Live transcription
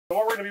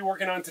What we're going to be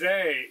working on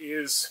today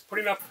is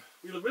putting up,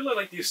 we really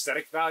like the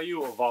aesthetic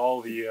value of all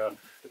the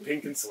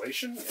pink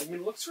insulation. I mean,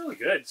 it looks really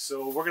good.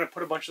 So we're going to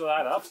put a bunch of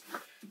that up,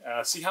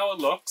 see how it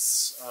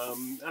looks. I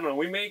don't know,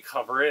 we may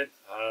cover it,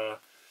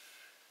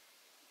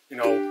 you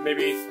know,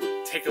 maybe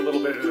take a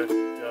little bit of the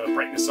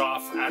brightness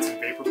off, add some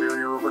vapor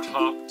barrier over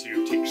top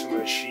to take some of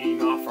the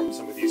sheen off from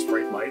some of these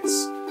bright lights.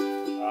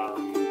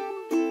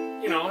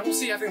 You know, and we'll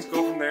see how things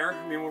go from there.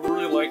 I mean, we're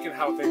really liking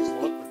how things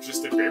look with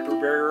just a vapor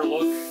barrier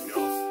look, you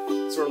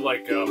know, sort of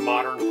like a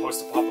modern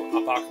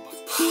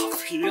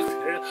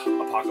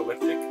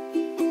post-apocalyptic.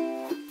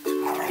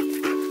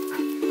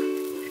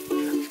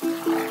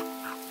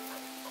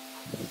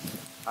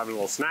 Having a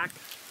little snack.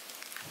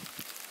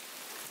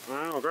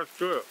 Well, let's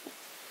do it.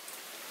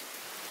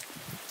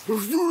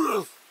 Let's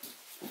do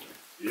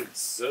this!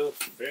 It's a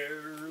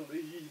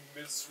fairly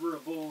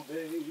miserable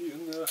day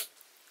in the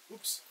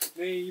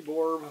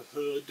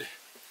neighborhood.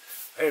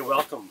 Hey,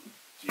 welcome.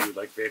 Do you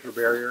like vapor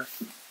barrier?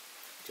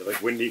 Do you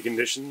like windy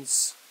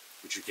conditions,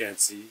 which you can't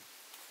see?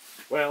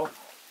 Well,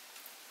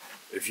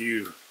 if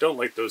you don't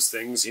like those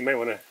things, you might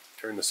want to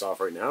turn this off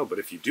right now, but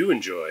if you do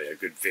enjoy a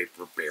good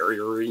vapor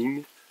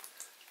barriering,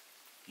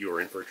 you are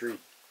in for a treat.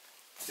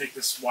 Take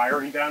this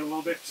wiring down a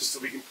little bit just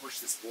so we can push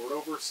this board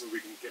over so we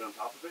can get on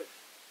top of it.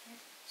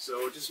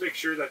 So just make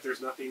sure that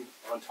there's nothing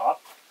on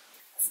top.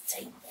 It's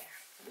tight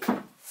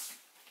there.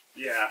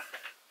 Yeah.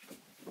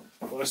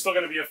 Well, there's still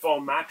going to be a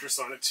foam mattress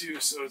on it too,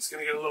 so it's going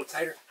to get a little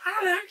tighter.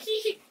 Hi,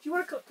 Larky. Do you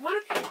want to go? Come on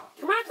up.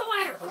 Come out the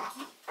ladder,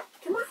 Larky.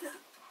 Come on up.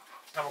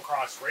 Come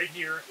across right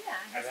here,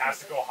 and it has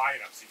to go high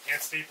enough. So you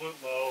can't staple it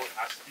low. It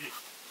has to be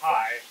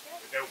high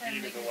without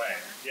being in the way.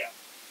 Yeah.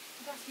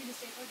 You got to see the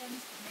stapler done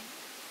this morning.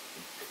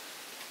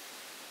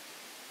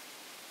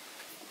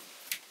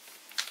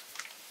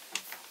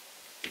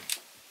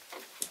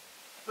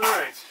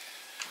 Alright,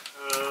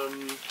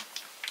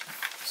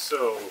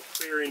 so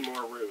clearing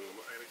more room.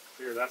 I gotta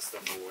clear that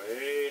stuff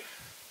away.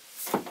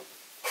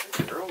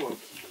 Arrow key.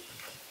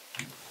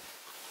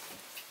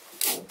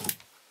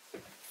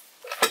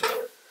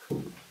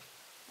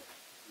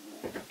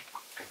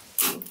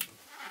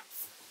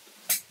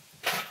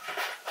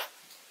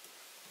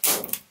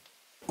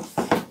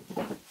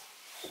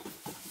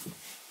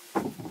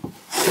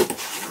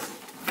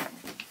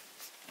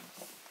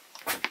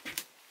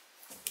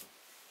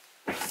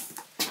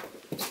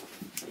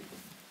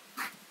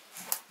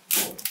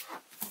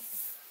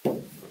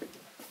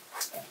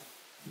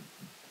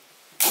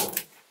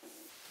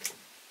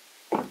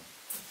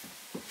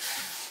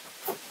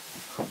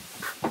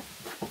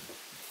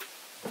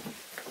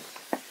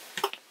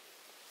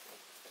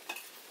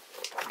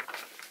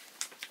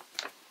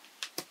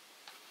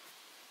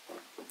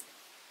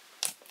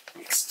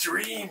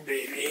 Extreme,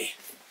 baby.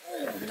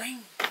 Oh,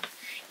 man.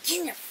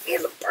 Can you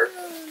feel the burn?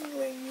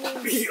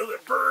 Feel the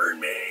burn,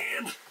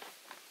 man.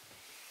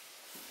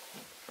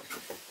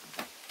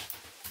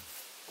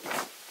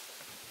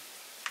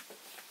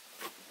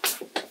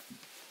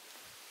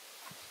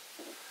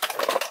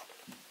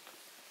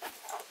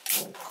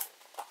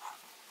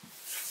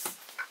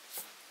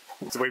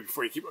 So wait,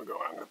 before you keep on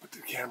going, I'm gonna put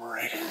the camera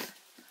right.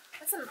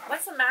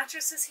 What's the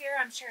mattresses here?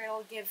 I'm sure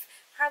it'll give.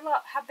 How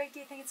big do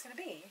you think it's gonna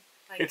be?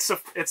 Like,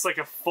 it's like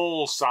a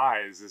full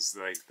size is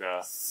like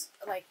the.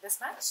 Like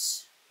this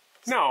much?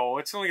 No,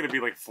 it's only gonna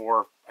be like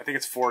 4. I think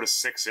it's 4 to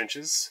 6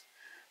 inches.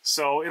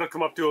 So it'll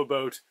come up to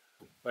about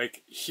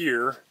like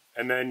here,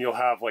 and then you'll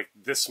have like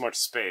this much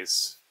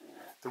space.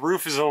 The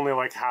roof is only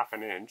like ½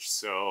 an inch,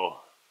 so.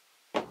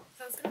 So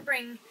it's gonna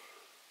bring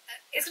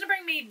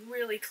me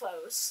really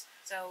close.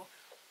 So.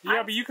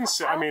 Yeah, but you can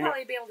sit. I mean, I'll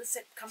probably be able to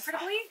sit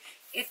comfortably.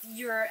 If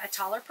you're a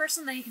taller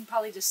person, then you can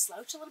probably just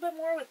slouch a little bit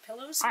more with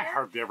pillows. I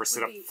hardly ever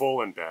sit up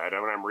full in bed.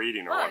 When I'm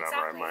reading or whatever,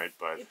 exactly. I might.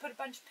 But you put a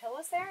bunch of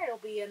pillows there, it'll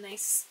be a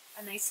nice.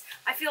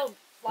 I feel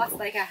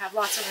like I have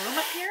lots of room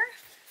up here.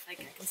 Like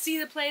I can see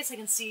the place, I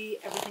can see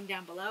everything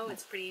down below.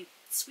 It's pretty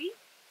sweet.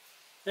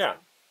 Yeah,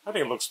 I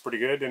think it looks pretty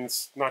good, and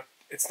it's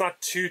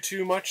not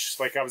too much.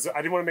 Like I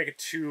didn't want to make it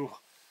too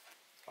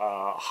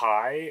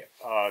high.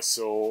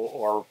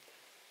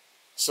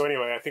 So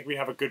anyway, I think we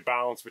have a good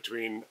balance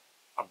between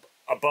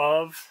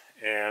above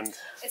and.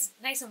 It's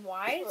nice and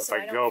wide. If so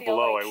I go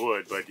below, I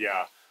would, but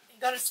yeah. You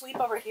got to sleep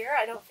over here.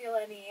 I don't feel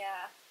any.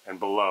 And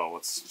below,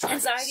 let's try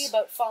anxiety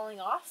about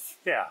falling off.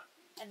 Yeah.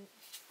 And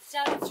to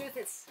tell you the truth,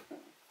 it's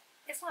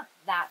not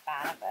that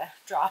bad of a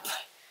drop.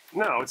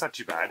 No, it's not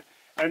too bad.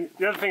 And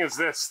the other thing is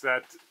this,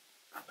 that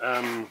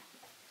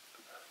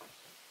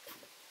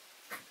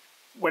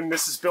when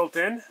this is built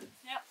in,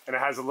 and it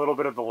has a little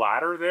bit of the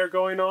ladder there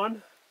going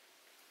on,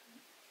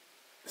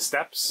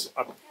 steps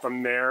up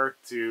from there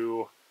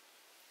to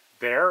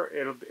there,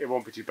 it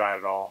won't be too bad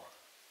at all.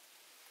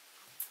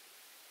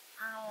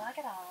 Oh, look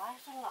at all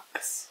that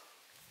looks.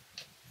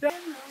 Yeah.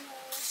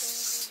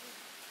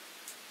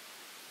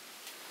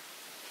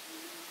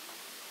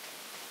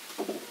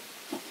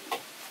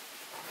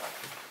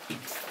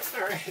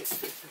 Alright.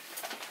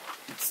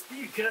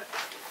 Speed cut.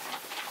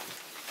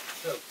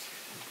 Soaked.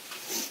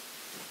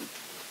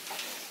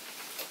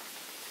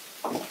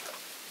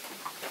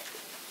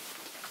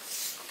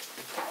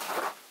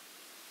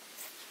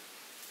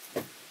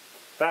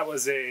 That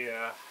was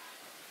a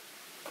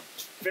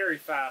very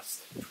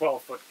fast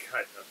 12-foot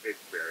cut of vapor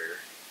barrier.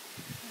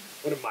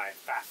 One of my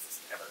fastest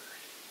ever.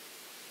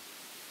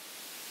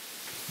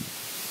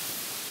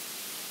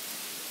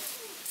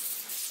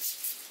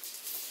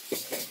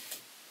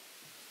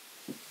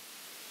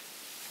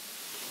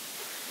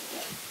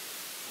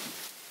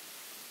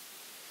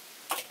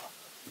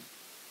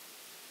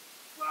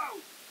 Whoa!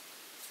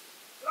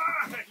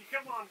 Ah,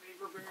 come on,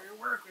 vapor barrier,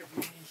 work with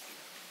me.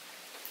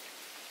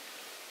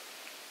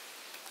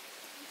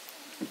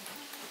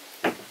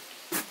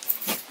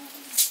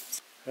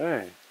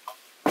 Hey.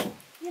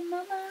 Yeah,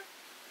 mama.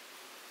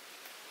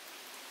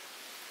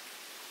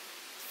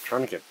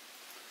 Trying to get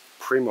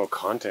primo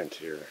content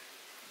here.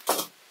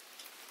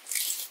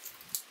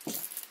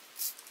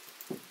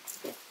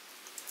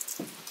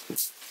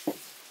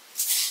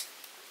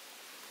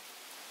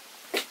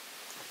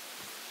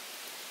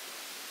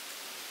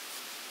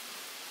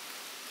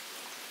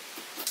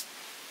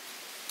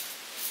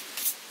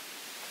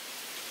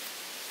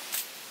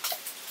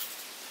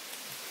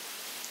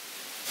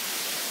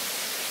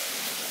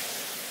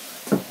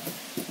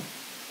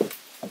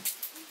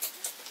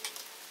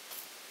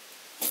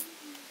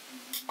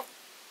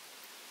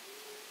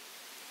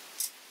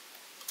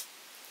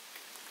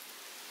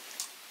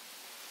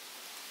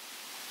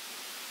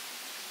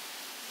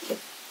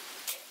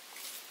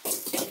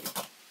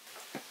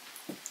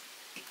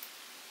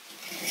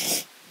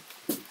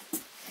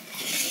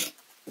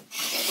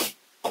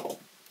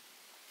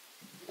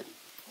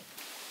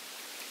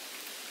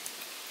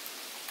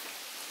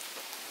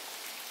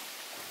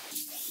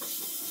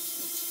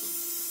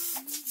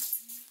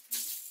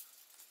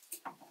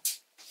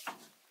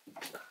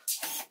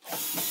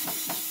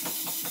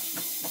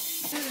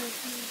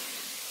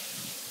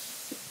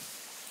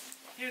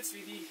 Here,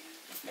 sweetie.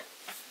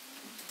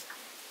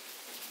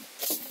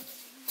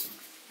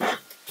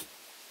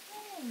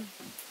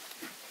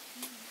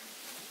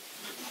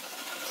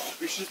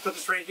 We should just put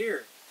this right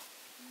here.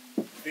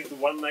 You think the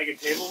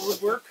one-legged table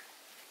would work?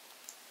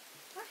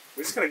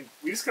 We just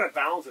gotta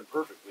balance it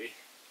perfectly.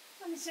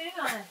 Let me sing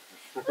on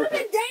it. Let me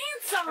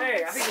dance on it.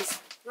 Hey,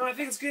 I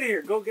think it's good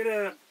here. Go get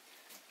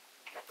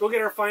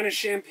our finest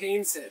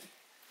champagne set.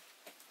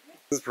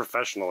 This is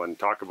professional, and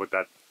talk about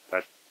that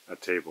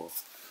table.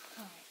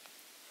 Oh.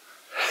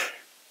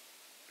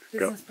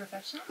 Business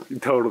professional?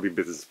 Totally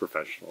business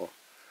professional.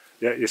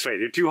 Yeah, you're right.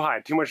 You're too high.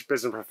 Too much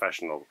business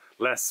professional.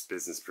 Less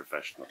business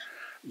professional.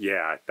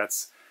 Yeah,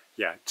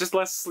 just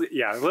less.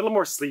 Yeah, a little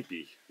more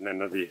sleepy. And then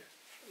it'll be.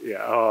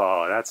 Yeah.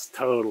 Oh, that's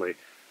totally.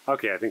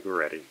 Okay, I think we're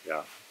ready.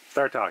 Yeah.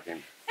 Start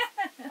talking.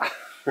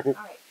 All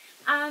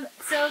right.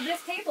 So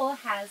this table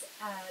has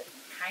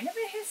kind of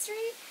a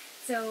history.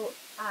 So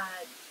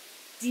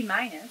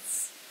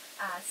D-minus,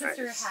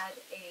 sister Nice. had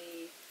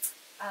a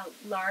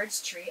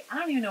large tree. I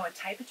don't even know what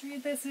type of tree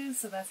this is,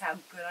 so that's how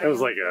good I It am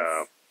was like with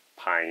a this.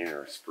 pine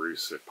or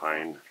spruce or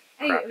pine.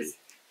 Anyway, Crappy.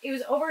 it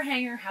was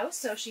overhang her house,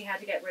 so she had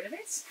to get rid of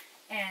it.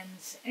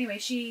 And anyway,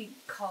 she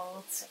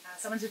called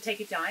someone to take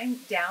it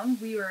down.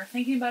 We were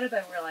thinking about it,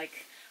 but we were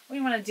like, we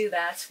don't want to do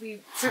that. We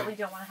certainly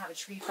don't want to have a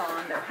tree fall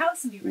on their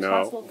house and be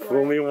responsible for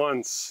only it.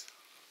 once.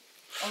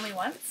 Only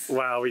once?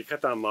 Well, we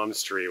cut down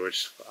Mom's tree,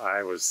 which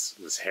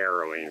was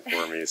harrowing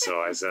for me, so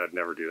I said I'd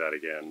never do that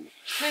again.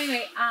 But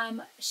anyway,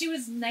 she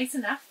was nice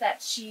enough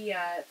that she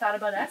thought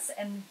about us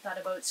and thought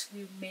about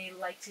we may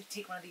like to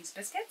take one of these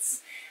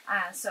biscuits.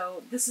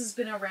 So this has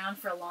been around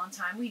for a long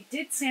time. We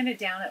did sand it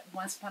down at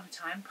once upon a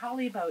time,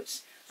 probably about,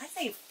 I'd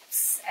say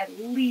at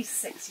least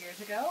 6 years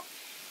ago.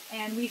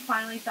 And we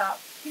finally thought,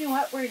 you know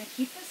what, we're going to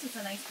keep this. It's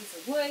a nice piece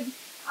of wood.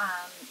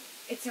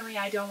 It's only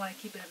I don't want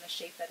to keep it in the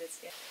shape that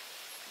it's in.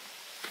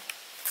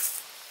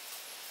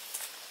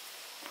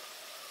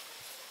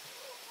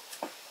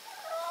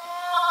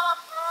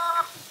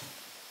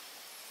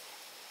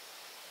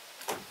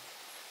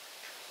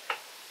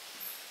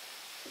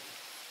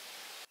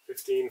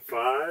 $15,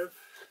 $5,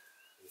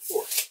 and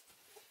 $4.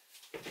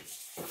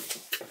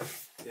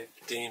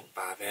 15,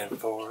 $5, and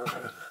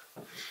 $4.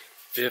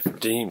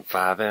 15,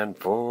 $5, and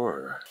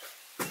 $4.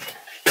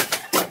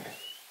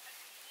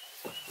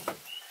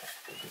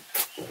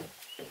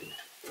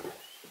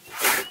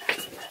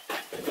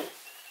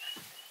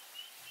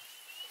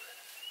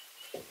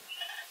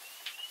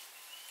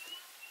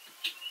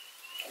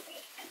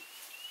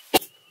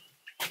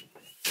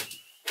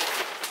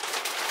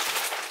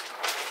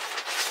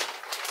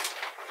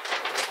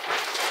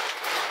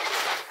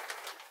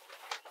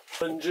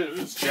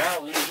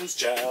 Challenges,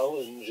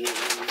 challenges.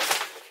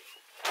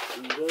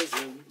 Who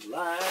doesn't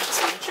like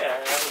some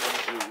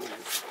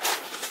challenges?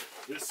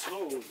 This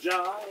whole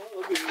job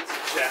is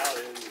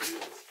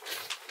challenges.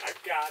 I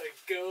gotta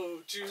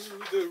go to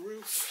the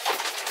roof.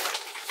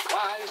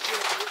 Why is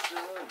this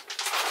done?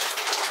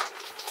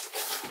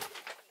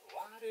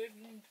 Why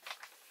didn't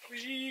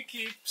we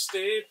keep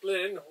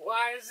stapling?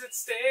 Why is it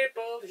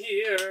stapled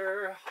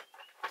here?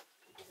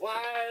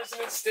 Why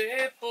isn't it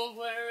stapled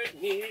where it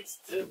needs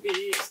to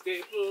be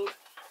stapled?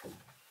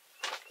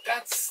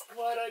 That's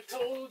what I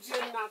told you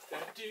not to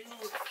do.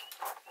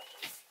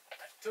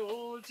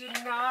 Told you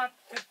not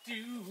to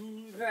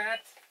do that.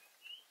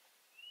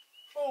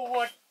 Oh,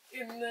 what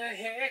in the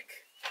heck?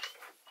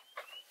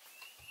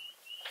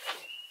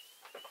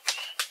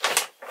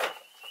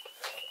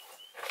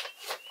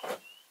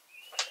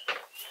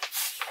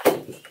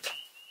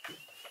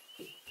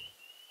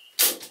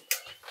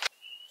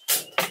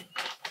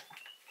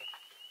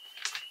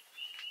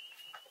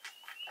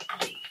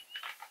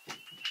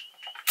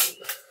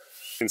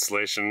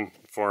 Insulation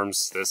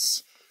forms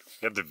this.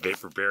 We have the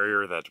vapor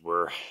barrier that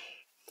we're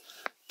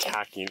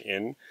tacking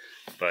in,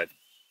 but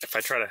if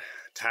I try to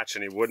attach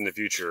any wood in the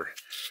future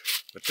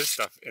with this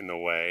stuff in the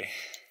way,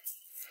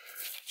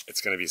 it's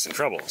going to be some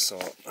trouble. So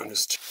I'm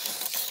just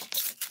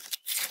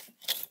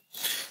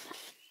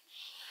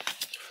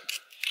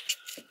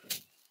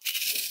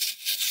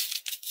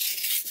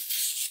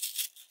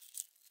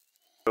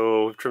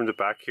so we've trimmed it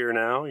back here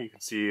now. You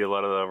can see a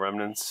lot of the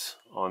remnants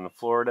on the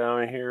floor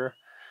down here,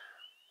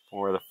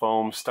 where the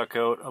foam stuck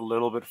out a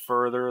little bit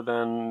further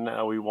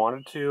than we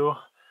wanted to.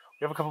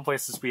 We have a couple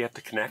places we have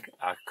to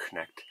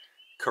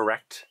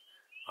correct,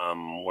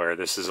 where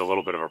this is a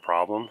little bit of a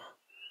problem.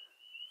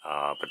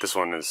 But this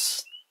one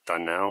is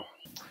done now.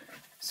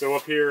 So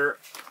up here,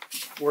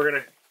 we're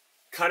gonna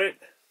cut it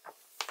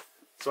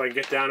so I can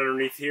get down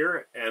underneath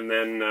here and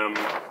then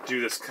do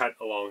this cut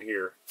along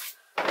here,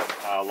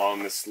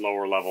 along this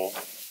lower level.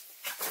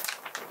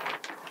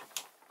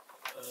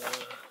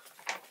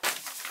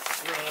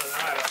 Run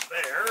that up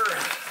there.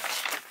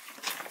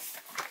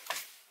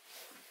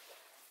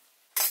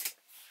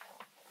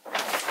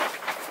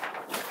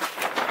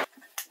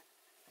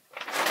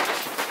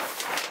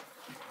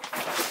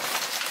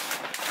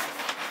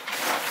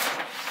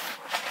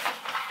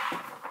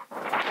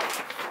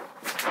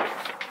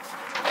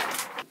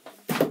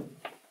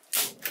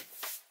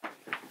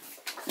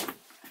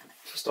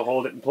 Just to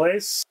hold it in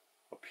place.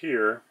 Up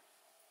here,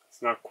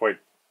 it's not quite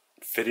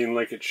fitting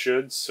like it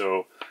should,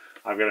 so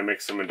I've got to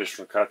make some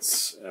additional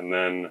cuts and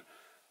then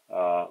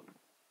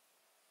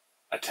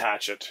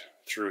attach it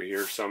through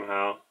here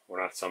somehow. Or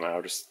not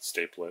somehow, just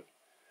staple it.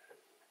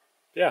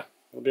 Yeah,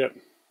 that'll be it.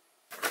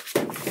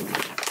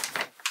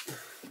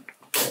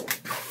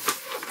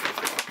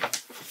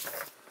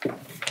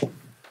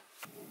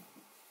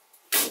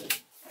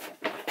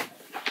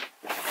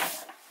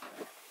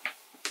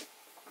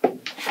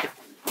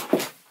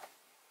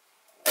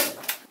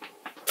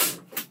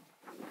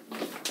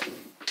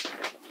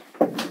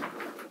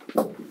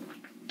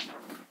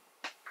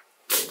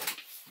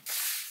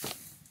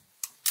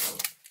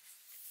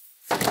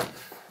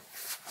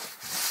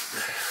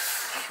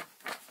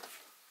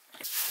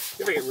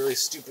 You ever get really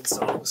stupid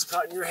songs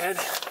caught in your head?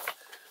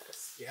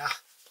 Yeah,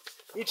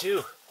 me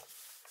too.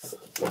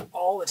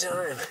 All the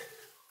time.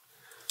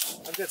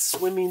 I've got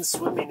swimming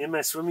in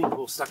my swimming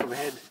pool stuck in my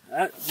head.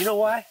 You know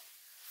why?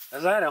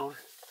 As I don't.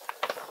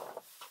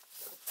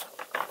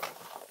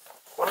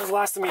 When was the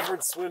last time you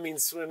heard swimming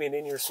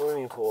in your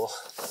swimming pool?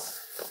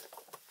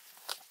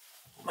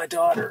 My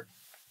daughter.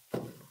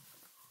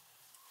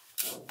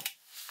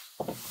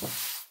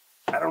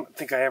 I don't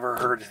think I ever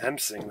heard them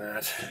sing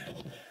that.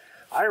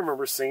 I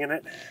remember singing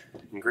it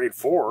in grade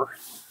 4.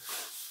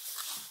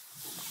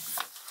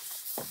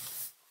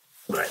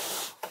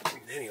 But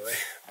anyway,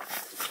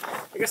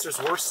 I guess there's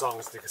worse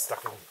songs that get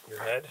stuck in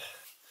your head.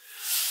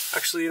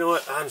 Actually, you know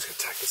what? I'm just gonna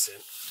tack this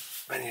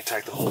in. I need to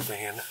tack the whole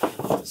thing in.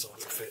 This will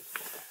fit.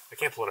 I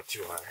can't pull it up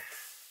too high.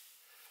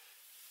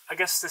 I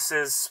guess this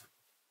is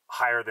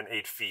higher than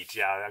 8 feet.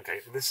 Yeah, okay,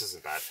 this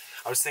isn't bad.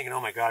 I was thinking,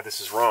 oh my god,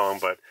 this is wrong,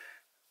 but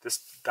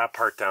that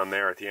part down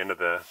there at the end of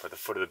where the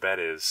foot of the bed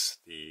is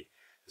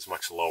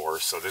much lower,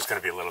 so there's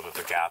going to be a little bit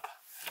of a gap.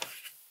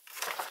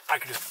 I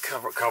can just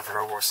cover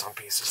over some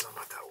pieces. I'm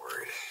not that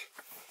worried.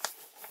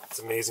 It's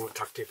amazing what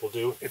tuck tape will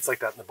do. It's like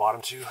that in the bottom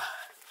too.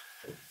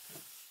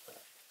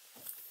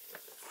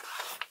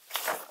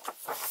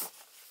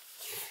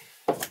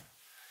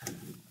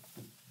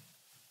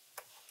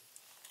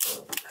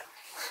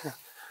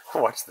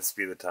 Watch the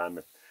speed of time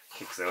it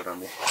kicks out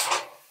on me.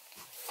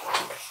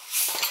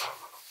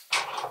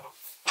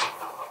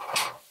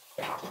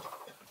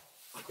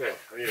 Okay,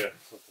 I need to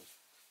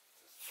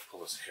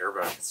pull this hair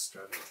back. It's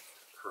driving me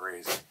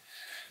crazy.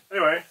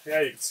 Anyway, yeah,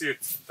 you can see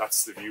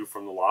that's the view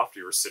from the loft. If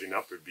you were sitting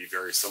up, it would be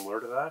very similar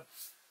to that.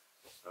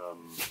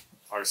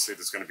 Obviously,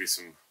 there's going to be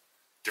some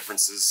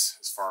differences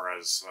as far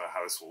as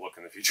how this will look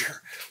in the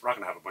future. We're not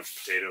going to have a bunch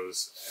of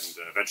potatoes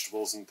and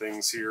vegetables and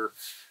things here,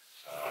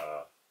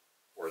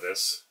 or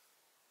this.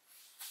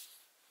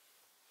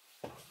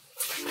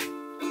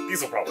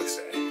 These will probably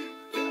stay.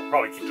 Yeah,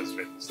 probably keep those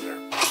mittens there.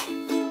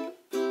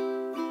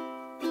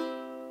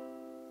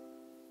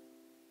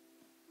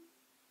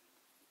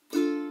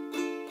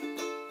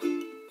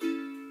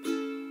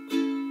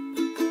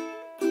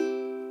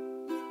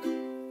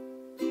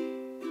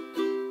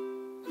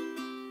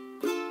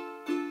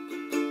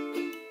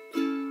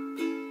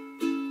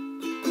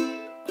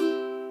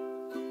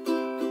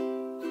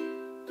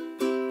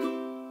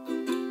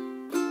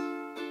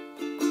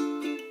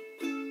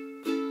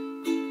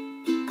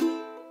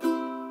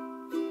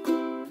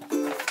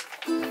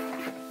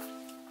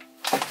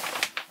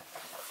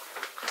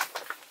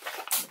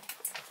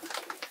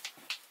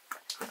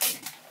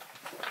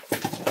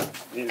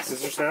 Need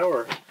scissors now,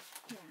 or?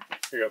 Yeah.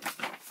 Here you go.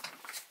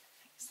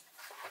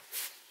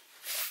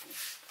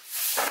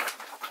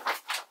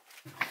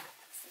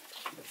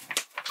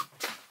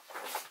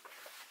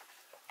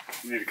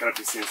 You need to cut a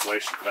piece of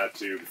insulation for that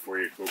too before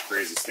you go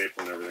crazy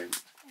stapling everything.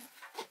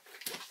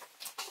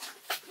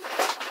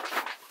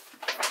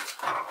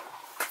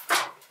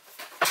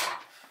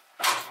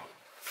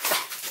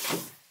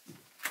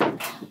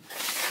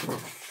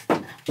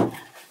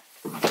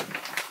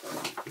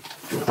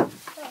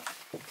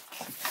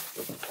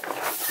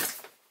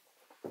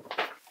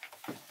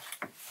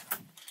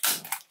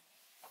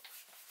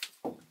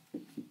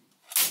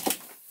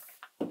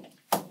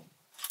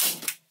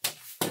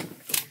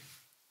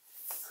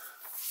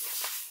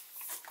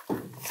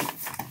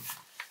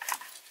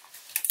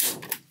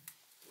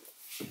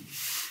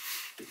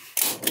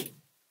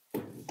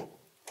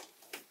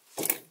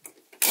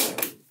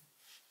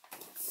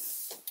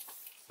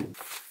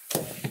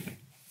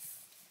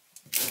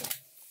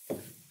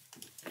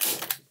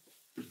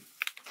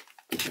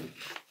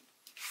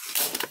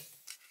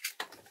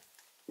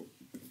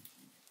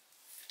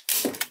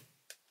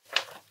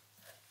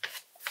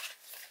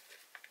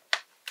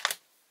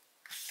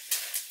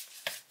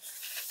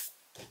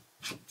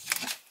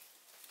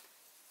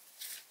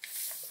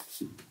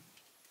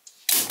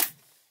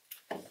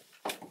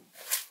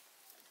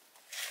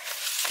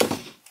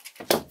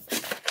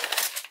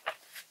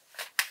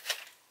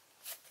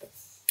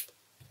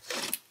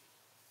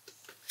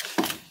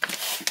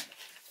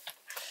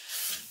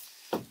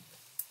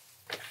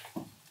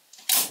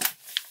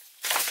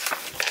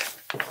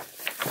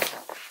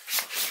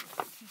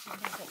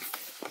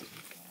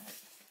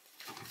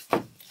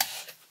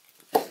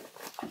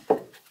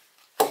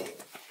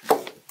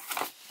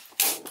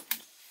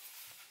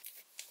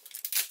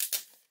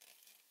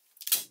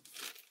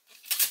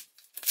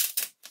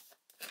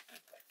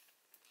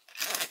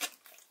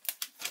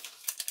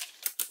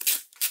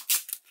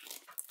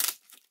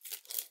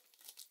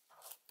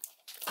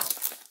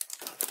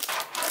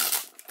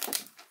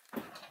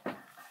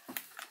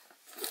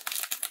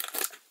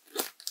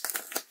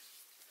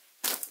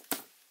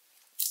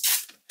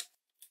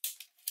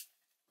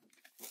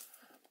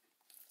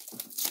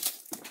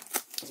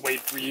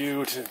 Wait for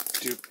you to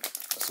do,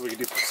 so we can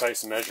do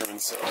precise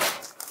measurements. So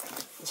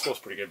this feels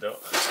pretty good though.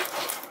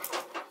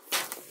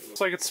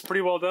 Looks like it's pretty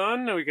well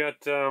done. We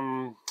got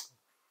vapor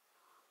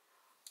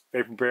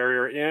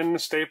barrier in,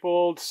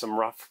 stapled, some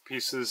rough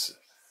pieces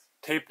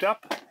taped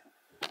up.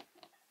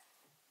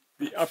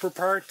 The upper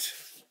part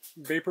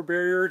vapor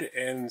barriered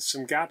and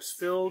some gaps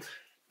filled.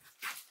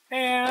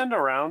 And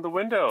around the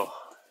window.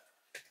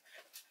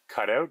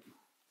 Cut out,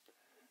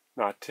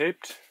 not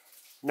taped.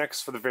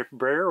 Next for the vapor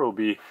barrier will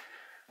be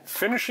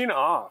finishing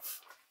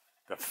off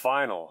the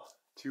final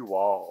 2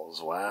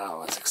 walls.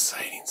 Wow, that's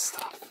exciting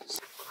stuff.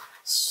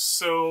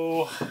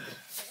 So,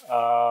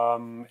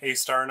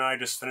 A-Star and I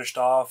just finished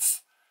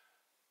off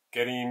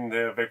getting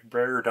the vapor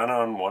barrier done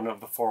on one of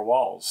the 4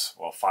 walls.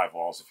 Well, 5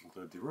 walls if you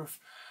include the roof.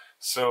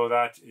 So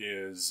that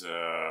is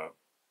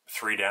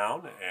 3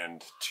 down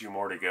and 2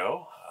 more to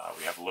go.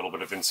 We have a little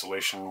bit of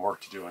insulation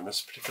work to do on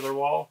this particular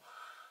wall.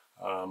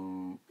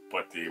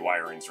 But the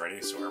wiring's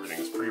ready, so everything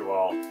is pretty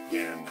well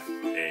in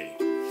a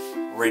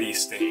ready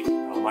state.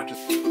 Not much.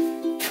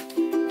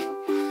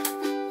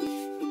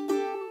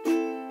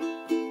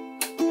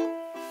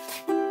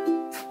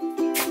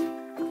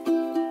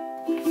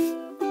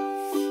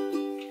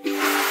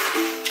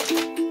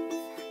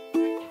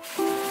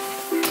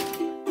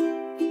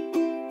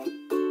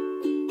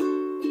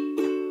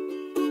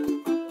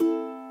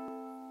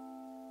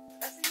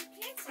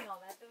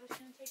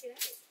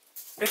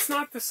 It's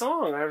not the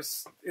song.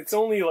 It's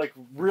only like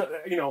real.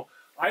 You know,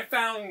 I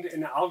found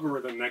an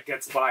algorithm that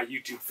gets by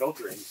YouTube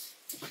filtering.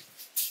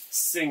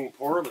 Sing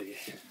poorly.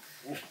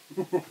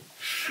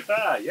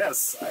 Ah,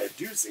 yes, I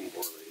do sing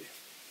poorly.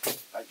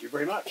 Thank you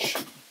very much.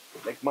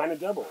 Make mine a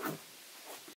double.